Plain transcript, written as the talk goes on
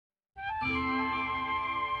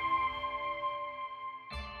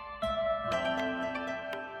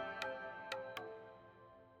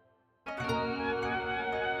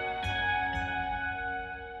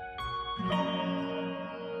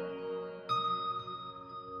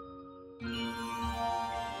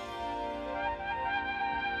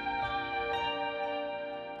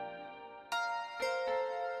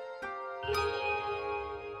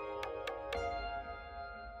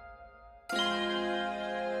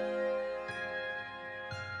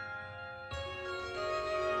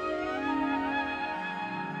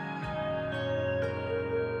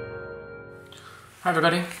Hi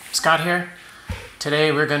everybody, Scott here.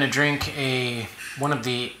 Today we're going to drink one of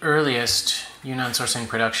the earliest Yunnan sourcing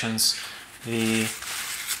productions, the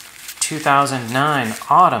 2009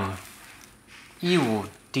 Autumn Jia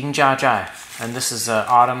Zhai. And this is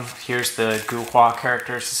autumn. Here's the guhua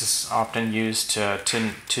characters. This is often used to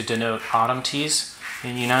denote autumn teas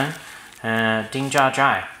in Yunnan. Jia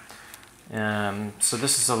Zhai. So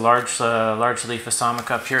this is a large leaf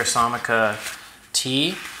Assamica, pure Assamica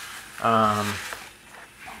tea.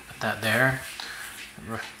 That there.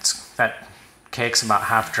 That cake's about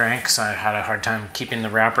half drank, so I had a hard time keeping the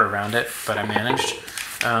wrapper around it, but I managed.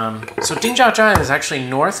 So Jia Zhai is actually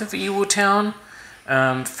north of Yiwu town,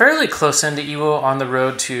 fairly close into Yiwu on the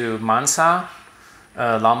road to Man Sa,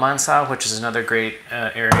 Lao Man Sa, which is another great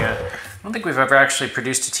area. I don't think we've ever actually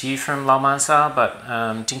produced a tea from Lao Man Sa, but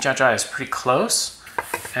Jia Zhai is pretty close.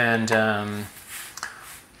 And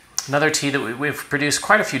another tea that we've produced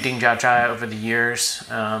quite a few Jia Zhai over the years,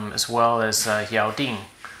 as well as Yaoding.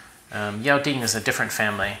 Yaoding is a different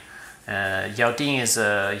family. Yaoding is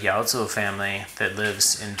a Yaozu family that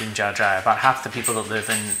lives in Jia Zhai. About half the people that live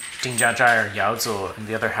in Jia Zhai are Yaozu, and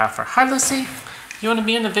the other half are... Hi, Lucy. You want to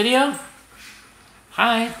be in the video?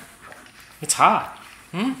 Hi. It's hot.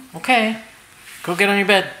 Okay. Go get on your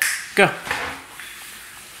bed. Go.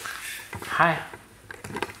 Hi.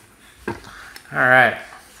 All right.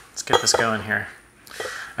 Let's get this going here.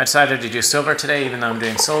 I decided to do silver today, even though I'm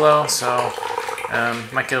doing solo, so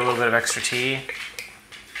might get a little bit of extra tea.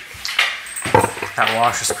 That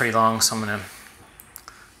wash is pretty long, so I'm going to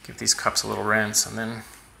give these cups a little rinse and then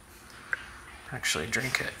actually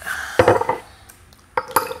drink it.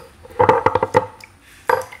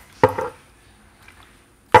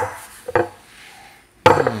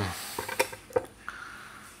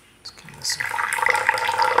 Let's give this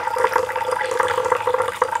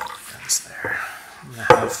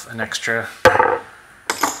an extra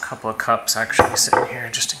couple of cups actually sitting here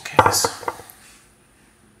just in case.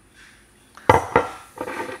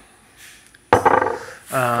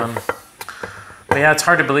 But yeah, it's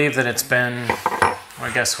hard to believe that it's been,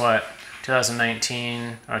 well, guess what,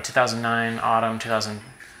 2019 or 2009 autumn,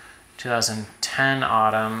 2010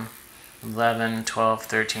 autumn, 11, 12,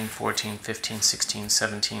 13, 14, 15, 16,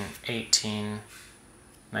 17, 18,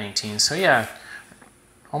 19. So yeah,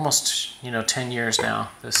 almost 10 years now,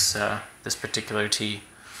 this particular tea.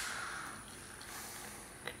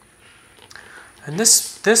 And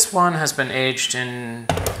this one has been aged in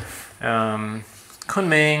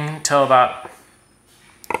Kunming till about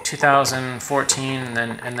 2014,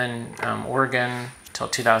 and then Oregon till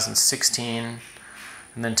 2016,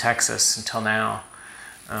 and then Texas until now.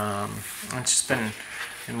 It's just been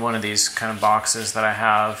in one of these kind of boxes that I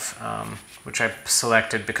have, which I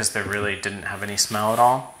selected because they really didn't have any smell at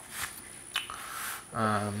all.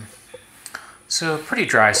 So pretty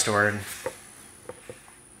dry stored.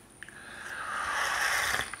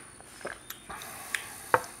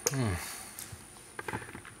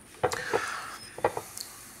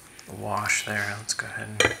 The wash there, let's go ahead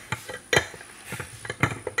and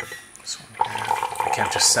this one here. I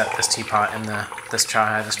can't just set this teapot in this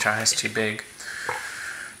chai. This chai is too big.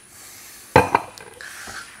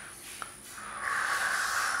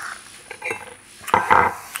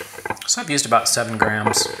 So I've used about 7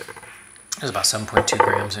 grams. There's about 7.2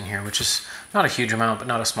 grams in here, which is not a huge amount, but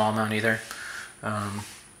not a small amount either. I'm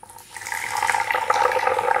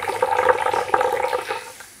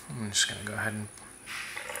just going to go ahead and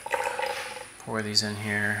pour these in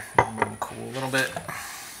here. Let them cool a little bit.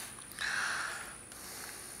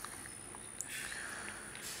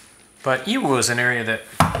 But Yiwu is an area that,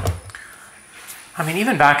 I mean,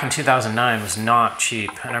 even back in 2009 was not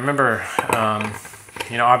cheap. And I remember,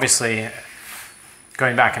 obviously,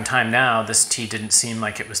 going back in time now, this tea didn't seem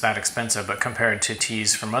like it was that expensive, but compared to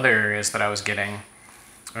teas from other areas that I was getting,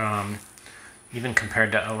 even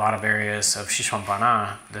compared to a lot of areas of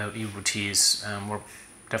Sichuanbana, the Yiwu teas were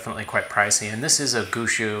definitely quite pricey. And this is a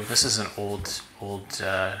gushu. This is an old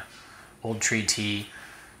tree tea,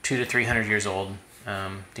 200 to 300 years old,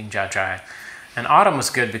 Jia Zhai. And autumn was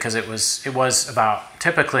good because it was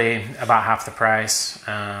typically about half the price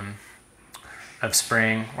of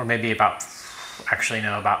spring, or maybe about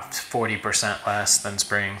 40% less than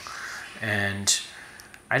spring. And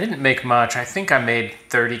I didn't make much. I think I made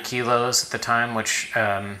 30 kilos at the time, which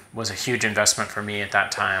was a huge investment for me at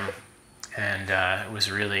that time. And it was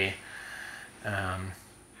really,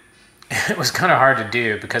 it was kind of hard to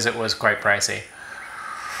do because it was quite pricey.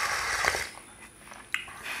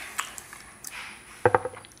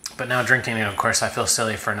 But now drinking it, of course, I feel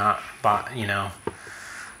silly for not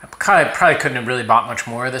probably couldn't have really bought much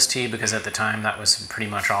more of this tea because at the time that was pretty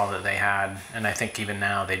much all that they had. And I think even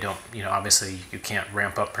now they don't, you know, obviously you can't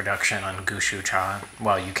ramp up production on gushu cha.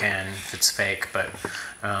 Well, you can if it's fake, but,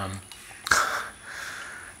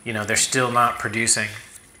 you know, they're still not producing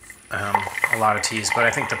a lot of teas. But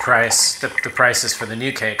I think the prices for the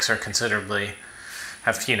new cakes are considerably,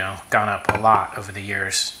 have, you know, gone up a lot over the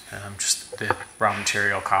years, just the raw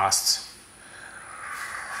material costs.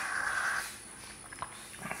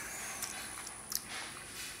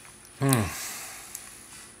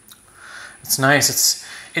 It's nice.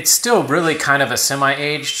 It's still really kind of a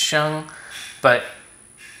semi-aged sheng, but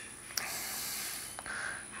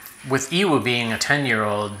with Yiwu being a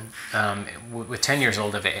 10-year-old, with 10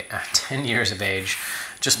 years of age,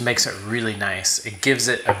 just makes it really nice. It gives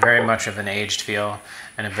it a very much of an aged feel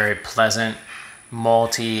and a very pleasant,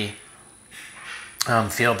 malty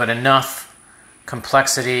feel, but enough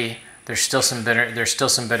complexity. There's still some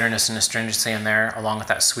bitterness and astringency in there, along with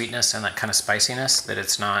that sweetness and that kind of spiciness that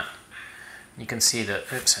it's not. You can see the,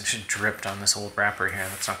 oops, I just dripped on this old wrapper here.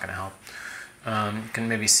 That's not going to help. You can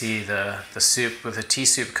maybe see the soup with the tea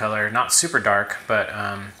soup color, not super dark, but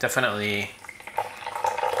definitely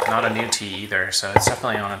not a new tea either. So it's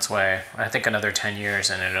definitely on its way. I think another 10 years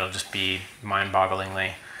and it'll just be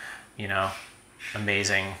mind-bogglingly, you know,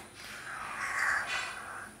 amazing.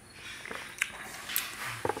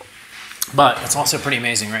 But it's also pretty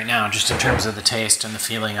amazing right now, just in terms of the taste and the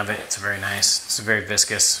feeling of it. It's very nice. It's very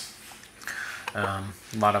viscous. A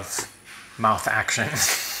lot of mouth action.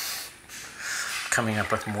 Coming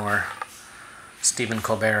up with more Stephen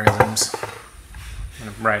Colbertisms. I'm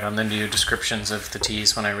going to write on the new descriptions of the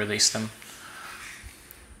teas when I release them.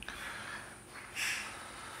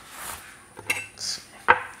 Let's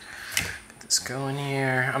get this going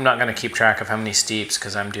here. I'm not going to keep track of how many steeps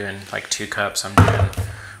because I'm doing like 2 cups. I'm doing,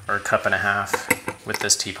 or 1.5 cups with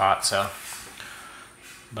this teapot, so.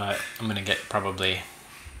 But I'm going to get probably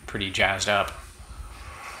pretty jazzed up.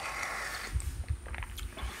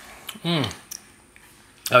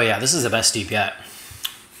 Oh yeah, this is the best steep yet.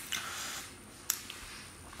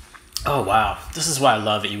 Oh wow, this is why I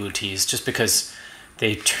love Yiwu teas, just because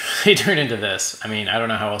they turn into this. I mean, I don't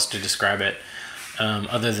know how else to describe it,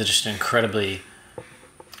 other than just an incredibly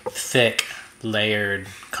thick, layered,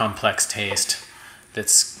 complex taste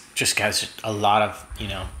that's just has a lot of, you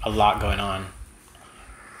know, a lot going on.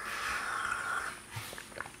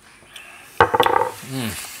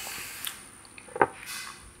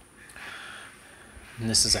 And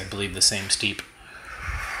this is, I believe, the same steep.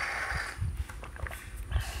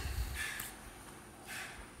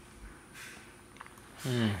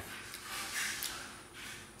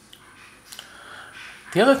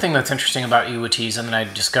 The other thing that's interesting about Yiwu teas, and that I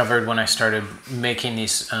discovered when I started making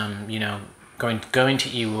these, you know, going to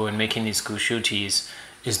Yiwu and making these gushu teas,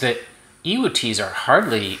 is that Yiwu teas are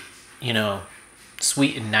hardly, you know,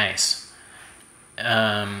 sweet and nice.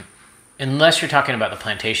 Unless you're talking about the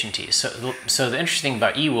plantation teas. So the interesting thing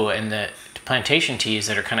about Yiwu and the plantation teas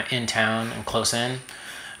that are kind of in town and close in,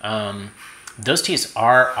 those teas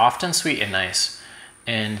are often sweet and nice.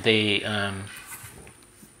 And they,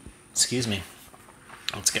 excuse me,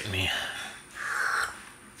 it's getting me.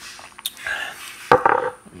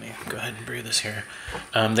 Let me go ahead and brew this here.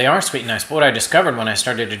 They are sweet and nice, but what I discovered when I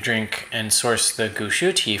started to drink and source the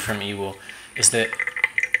gushu tea from Yiwu is that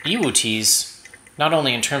Yiwu teas, not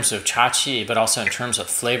only in terms of cha qi, but also in terms of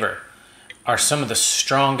flavor, are some of the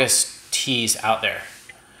strongest teas out there.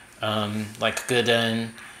 Like Guden,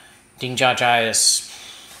 Jia Zhai is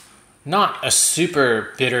not a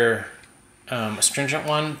super bitter, astringent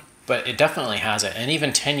one, but it definitely has it. And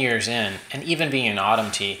even 10 years in, and even being an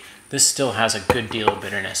autumn tea, this still has a good deal of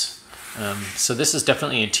bitterness. So this is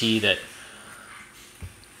definitely a tea that,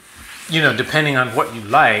 you know, depending on what you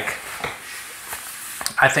like,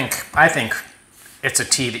 I think it's a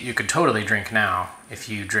tea that you could totally drink now if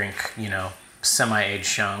you drink, you know, semi-aged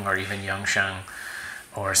sheng or even young sheng,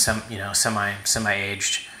 or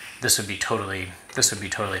semi-aged. This would be totally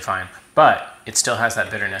fine. But it still has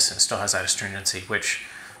that bitterness and it still has that astringency, which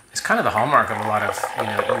is kind of the hallmark of a lot of, you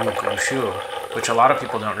know, Yiwu gushu, which a lot of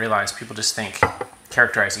people don't realize. People just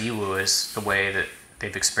characterize Yiwu as the way that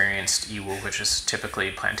they've experienced Yiwu, which is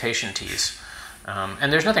typically plantation teas.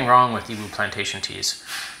 And there's nothing wrong with Yiwu plantation teas.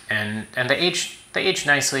 And they age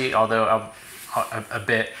nicely, although a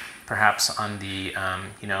bit perhaps on the,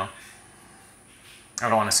 you know, I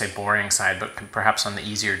don't want to say boring side, but perhaps on the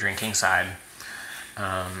easier drinking side.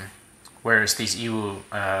 Whereas these Yiwu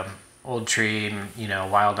old tree, you know,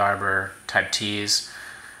 wild arbor type teas,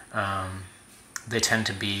 they tend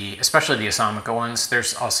to be, especially the Asamaka ones.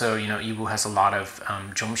 There's also, you know, Yiwu has a lot of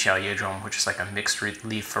zhongxiao yezhong, which is like a mixed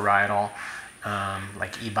leaf varietal,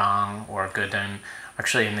 like Ibang or Guden.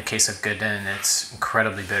 Actually, in the case of Guden, it's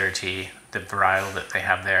incredibly bitter tea, the varietal that they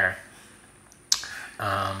have there.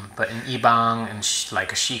 But in Ibang and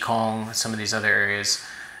like a Shikong, some of these other areas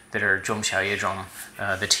that are zhongxiao yezhong,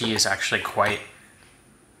 the tea is actually quite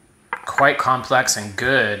complex and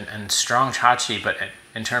good and strong chachi, but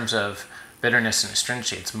in terms of bitterness and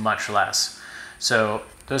astringency, it's much less. So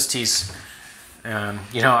those teas,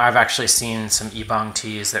 you know, I've actually seen some Ibang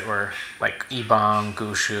teas that were like Ibang,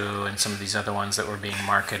 Gushu, and some of these other ones that were being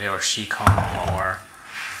marketed, or Shikong, or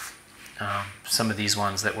some of these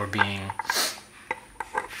ones that were being,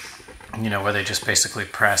 you know, where they just basically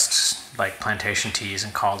pressed like plantation teas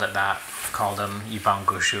and called them Ibang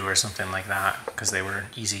Gushu or something like that, because they were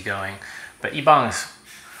easygoing. But Ibang,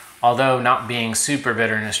 although not being super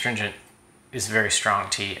bitter and astringent, is very strong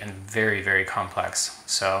tea and very, very complex.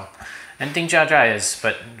 So, and Ding Jia Zhai is,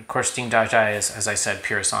 but of course Ding Jia Zhai is, as I said,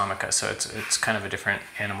 pure Asamaka, so it's kind of a different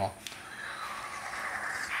animal.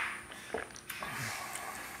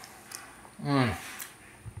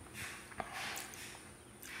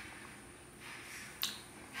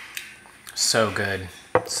 So good,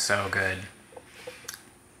 so good.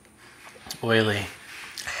 Oily.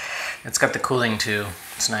 It's got the cooling too.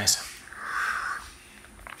 It's nice.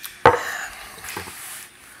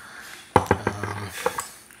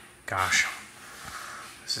 Gosh,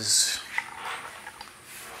 this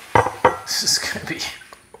is gonna be.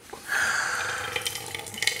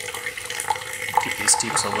 Keep these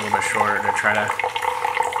steeps a little bit shorter to try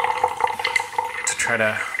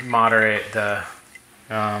to moderate the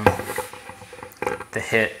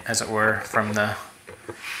hit, as it were, from the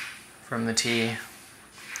tea.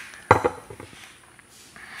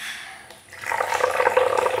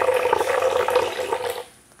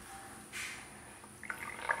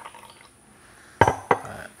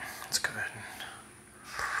 But it's good.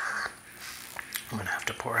 I'm gonna have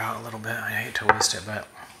to pour out a little bit. I hate to waste it, but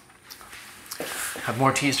I have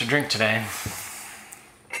more teas to drink today.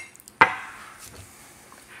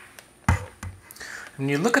 When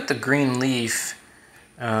you look at the green leaf,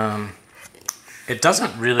 it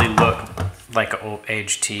doesn't really look like an old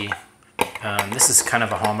aged tea. This is kind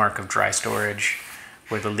of a hallmark of dry storage,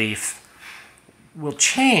 where the leaf will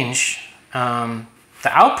change. The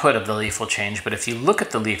output of the leaf will change, but if you look at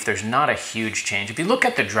the leaf, there's not a huge change. If you look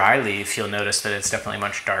at the dry leaf, you'll notice that it's definitely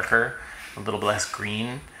much darker, a little less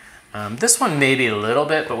green. This one maybe a little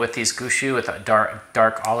bit, but with these Gushu, with a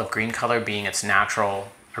dark olive green color being its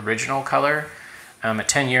natural original color, at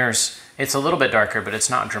 10 years, it's a little bit darker, but it's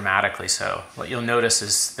not dramatically so. What you'll notice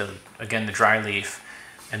is, again, the dry leaf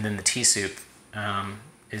and then the tea soup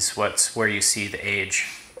is where you see the age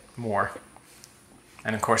more.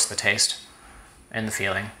 And of course the taste and the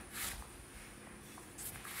feeling.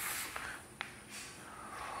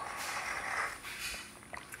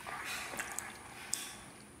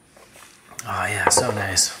 Oh yeah, so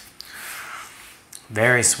nice.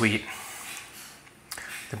 Very sweet.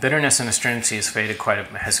 The bitterness and astringency has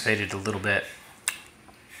faded a little bit,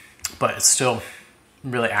 but it's still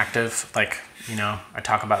really active. Like, you know, I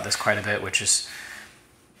talk about this quite a bit, which is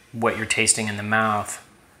what you're tasting in the mouth,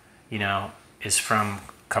 you know,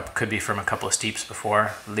 could be from a couple of steeps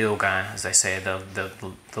before. Liugan, as I say,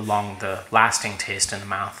 the lasting taste in the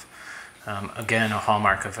mouth. Again, a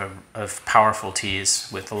hallmark of powerful teas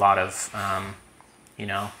with a lot of, you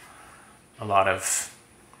know, a lot of,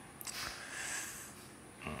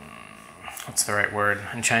 what's the right word?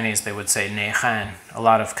 In Chinese, they would say neihan, a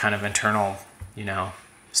lot of kind of internal, you know,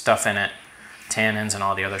 stuff in it, tannins and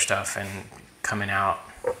all the other stuff, and coming out,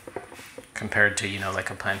 compared to, you know, like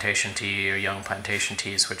a plantation tea or young plantation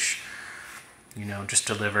teas, which, you know, just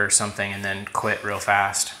deliver something and then quit real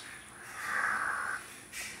fast.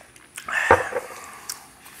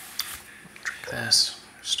 Drink this.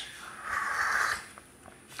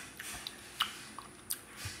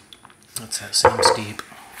 That's that same steep.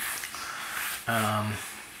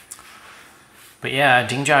 But yeah,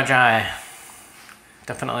 Ding Jia Zhai,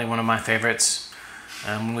 definitely one of my favorites.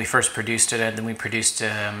 When we first produced it, then we produced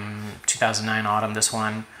 2009 autumn, this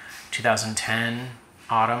one, 2010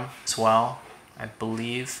 autumn as well, I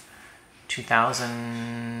believe. 2000,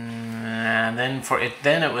 and then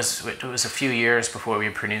it was a few years before we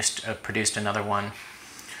produced another one.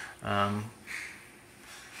 I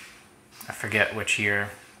forget which year.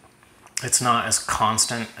 It's not as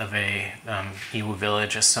constant of a Yiwu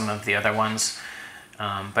village as some of the other ones,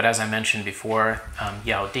 but as I mentioned before,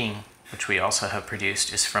 Yao Ding, which we also have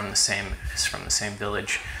produced, is from the same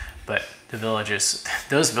village. but the villagers,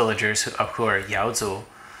 those villagers who are Yaozu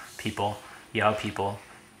people, Yao people,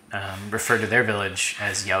 refer to their village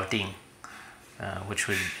as Yao Ding, which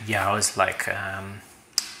would, Yao is like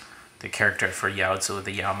the character for Yaozu,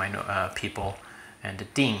 the Yao people, and the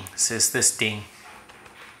Ding is this Ding.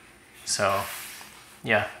 So,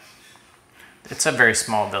 yeah, it's a very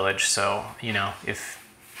small village, so, you know, if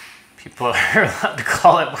people are allowed to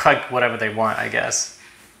call it like whatever they want, I guess.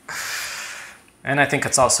 And I think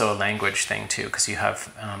it's also a language thing too, because you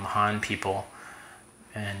have Han people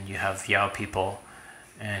and you have Yao people,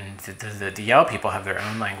 and the Yao people have their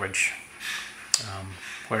own language,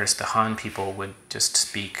 whereas the Han people would just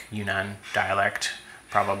speak Yunnan dialect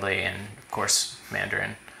probably, and of course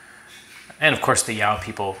Mandarin. And of course the Yao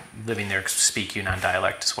people living there speak Yunnan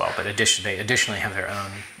dialect as well, but they additionally have their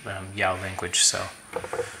own Yao language. So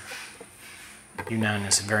Yunnan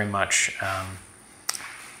is very much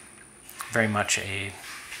a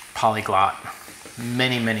polyglot,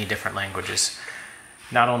 many different languages.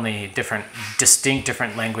 Not only distinct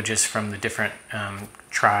different languages from the different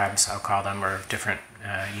tribes, I'll call them, or different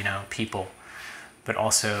people, but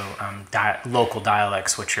also local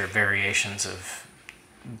dialects, which are variations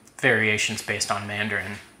based on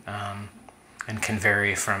Mandarin, and can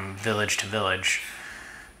vary from village to village.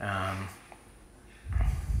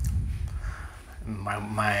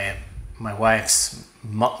 My wife's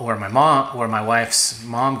where my wife's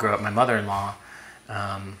mom grew up, my mother-in-law,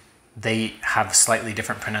 they have slightly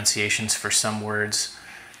different pronunciations for some words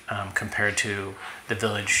compared to the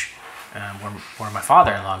village where my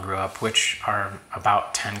father-in-law grew up, which are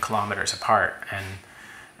about 10 kilometers apart, and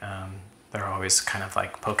they're always kind of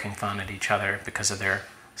like poking fun at each other because of their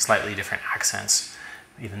slightly different accents,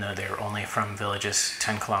 even though they're only from villages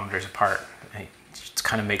 10 kilometers apart. It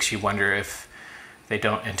kind of makes you wonder if they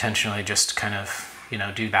don't intentionally just kind of,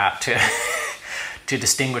 do that to to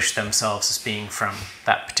distinguish themselves as being from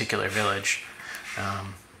that particular village.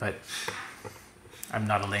 But I'm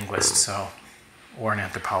not a linguist, or an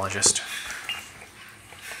anthropologist.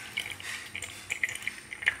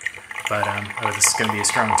 But oh, this is going to be a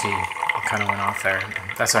strong tea. It kind of went off there.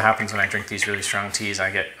 That's what happens when I drink these really strong teas.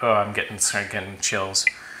 I'm getting chills.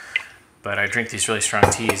 But I drink these really strong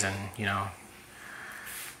teas, and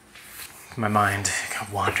my mind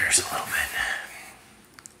wanders a little bit.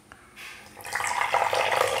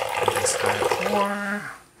 All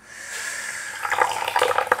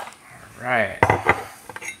right.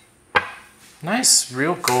 Nice,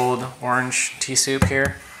 real gold orange tea soup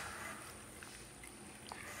here.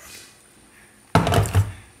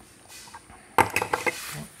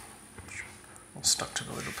 Stuck to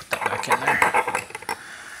the lid, we'll put that back in there.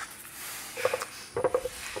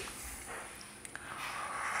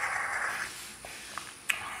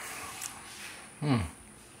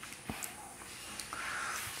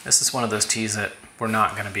 This is one of those teas that we're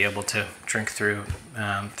not going to be able to drink through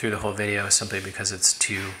the whole video, simply because it's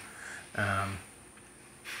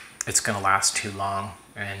it's going to last too long,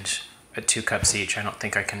 and at 2 cups each, I don't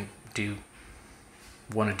think I can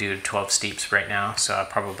want to do 12 steeps right now. So I'll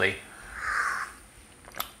probably,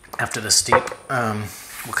 after the steep,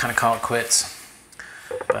 we'll kind of call it quits.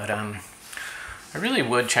 But I really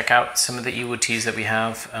would check out some of the Yiwu teas that we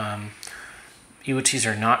have. Yiwu teas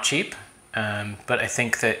are not cheap. But I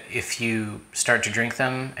think that if you start to drink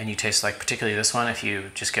them and you taste like, particularly this one, if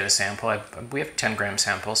you just get a sample, we have 10 gram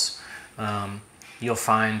samples, you'll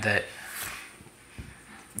find that,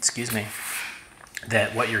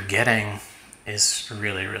 that what you're getting is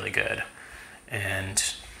really, really good. And,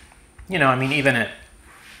 I mean, even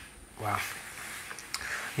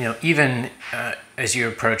as you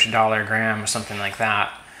approach $1 a gram or something like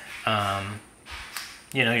that,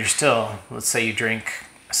 you're still, let's say you drink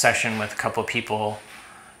a session with a couple of people,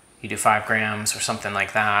 you do 5 grams or something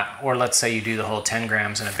like that, or let's say you do the whole 10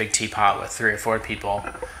 grams in a big teapot with 3 or 4 people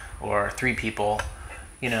or 3 people,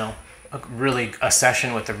 a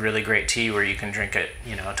session with a really great tea where you can drink it,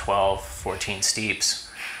 12, 14 steeps,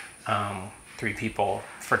 3 people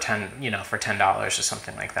for $10 or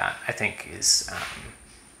something like that, I think is,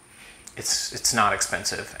 it's not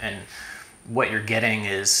expensive. And what you're getting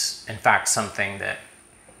is, in fact, something that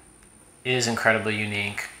is incredibly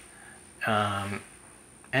unique, and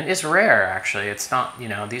is rare, actually. It's not,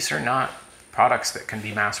 these are not products that can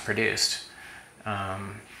be mass produced.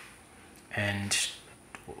 And,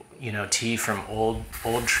 tea from old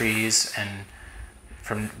trees and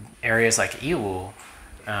from areas like Yiwu,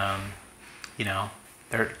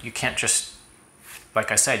 you can't just,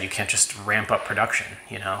 like I said, you can't just ramp up production,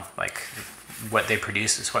 like what they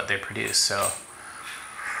produce is what they produce. So,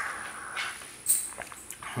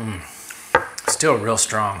 still real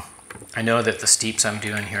strong. I know that the steeps I'm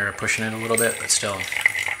doing here are pushing it a little bit, but still,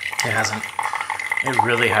 it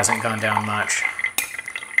really hasn't gone down much.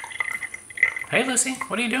 Hey Lucy,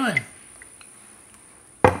 what are you doing?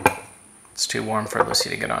 It's too warm for Lucy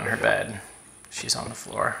to get on her bed. She's on the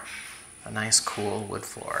floor. A nice cool wood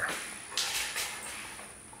floor.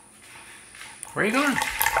 Where are you going?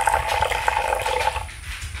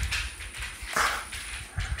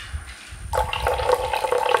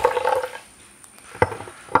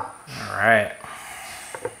 All right.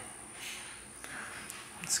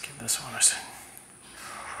 Let's give this one a second.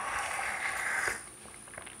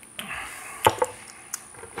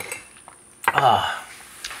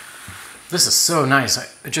 This is so nice.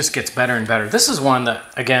 It just gets better and better. This is one that,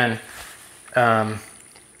 again,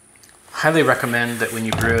 highly recommend that when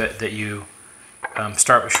you brew it that you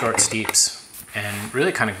start with short steeps and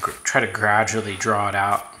really kind of try to gradually draw it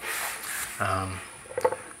out.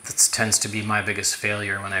 That tends to be my biggest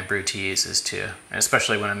failure when I brew teas, is to,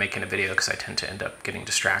 especially when I'm making a video, because I tend to end up getting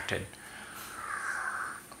distracted.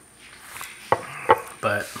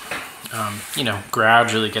 But, you know,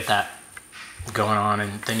 gradually get that going on,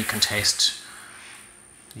 and then you can taste,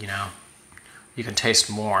 you know, you can taste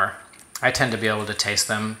more. I tend to be able to taste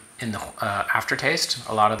them in the aftertaste,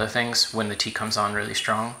 a lot of the things, when the tea comes on really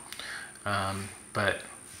strong. But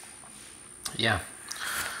yeah.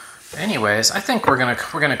 Anyways, I think we're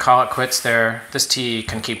gonna call it quits there. This tea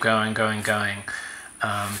can keep going. But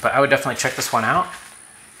I would definitely check this one out.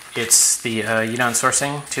 It's the Yunnan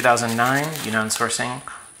sourcing, 2009 Yunnan sourcing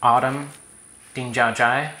autumn Jia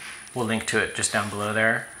Zhai. We'll link to it just down below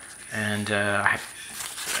there. And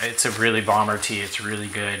it's a really bomber tea. It's really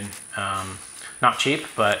good. Not cheap,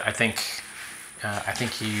 but I think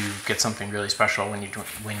you get something really special when you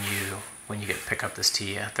pick up this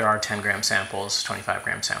tea. There are 10-gram samples,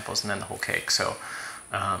 25-gram samples, and then the whole cake. So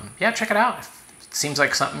yeah, check it out. It seems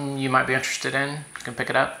like something you might be interested in. You can pick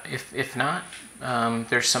it up. If not,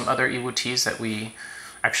 there's some other Yiwu teas that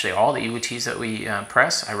actually all the Yiwu teas that we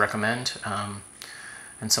press, I recommend.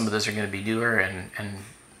 And some of those are going to be newer and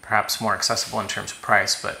perhaps more accessible in terms of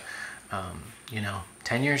price. But, you know,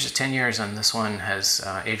 10 years is 10 years, and this one has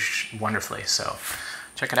aged wonderfully. So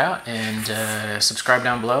check it out and subscribe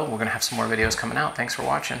down below. We're going to have some more videos coming out. Thanks for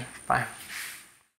watching. Bye.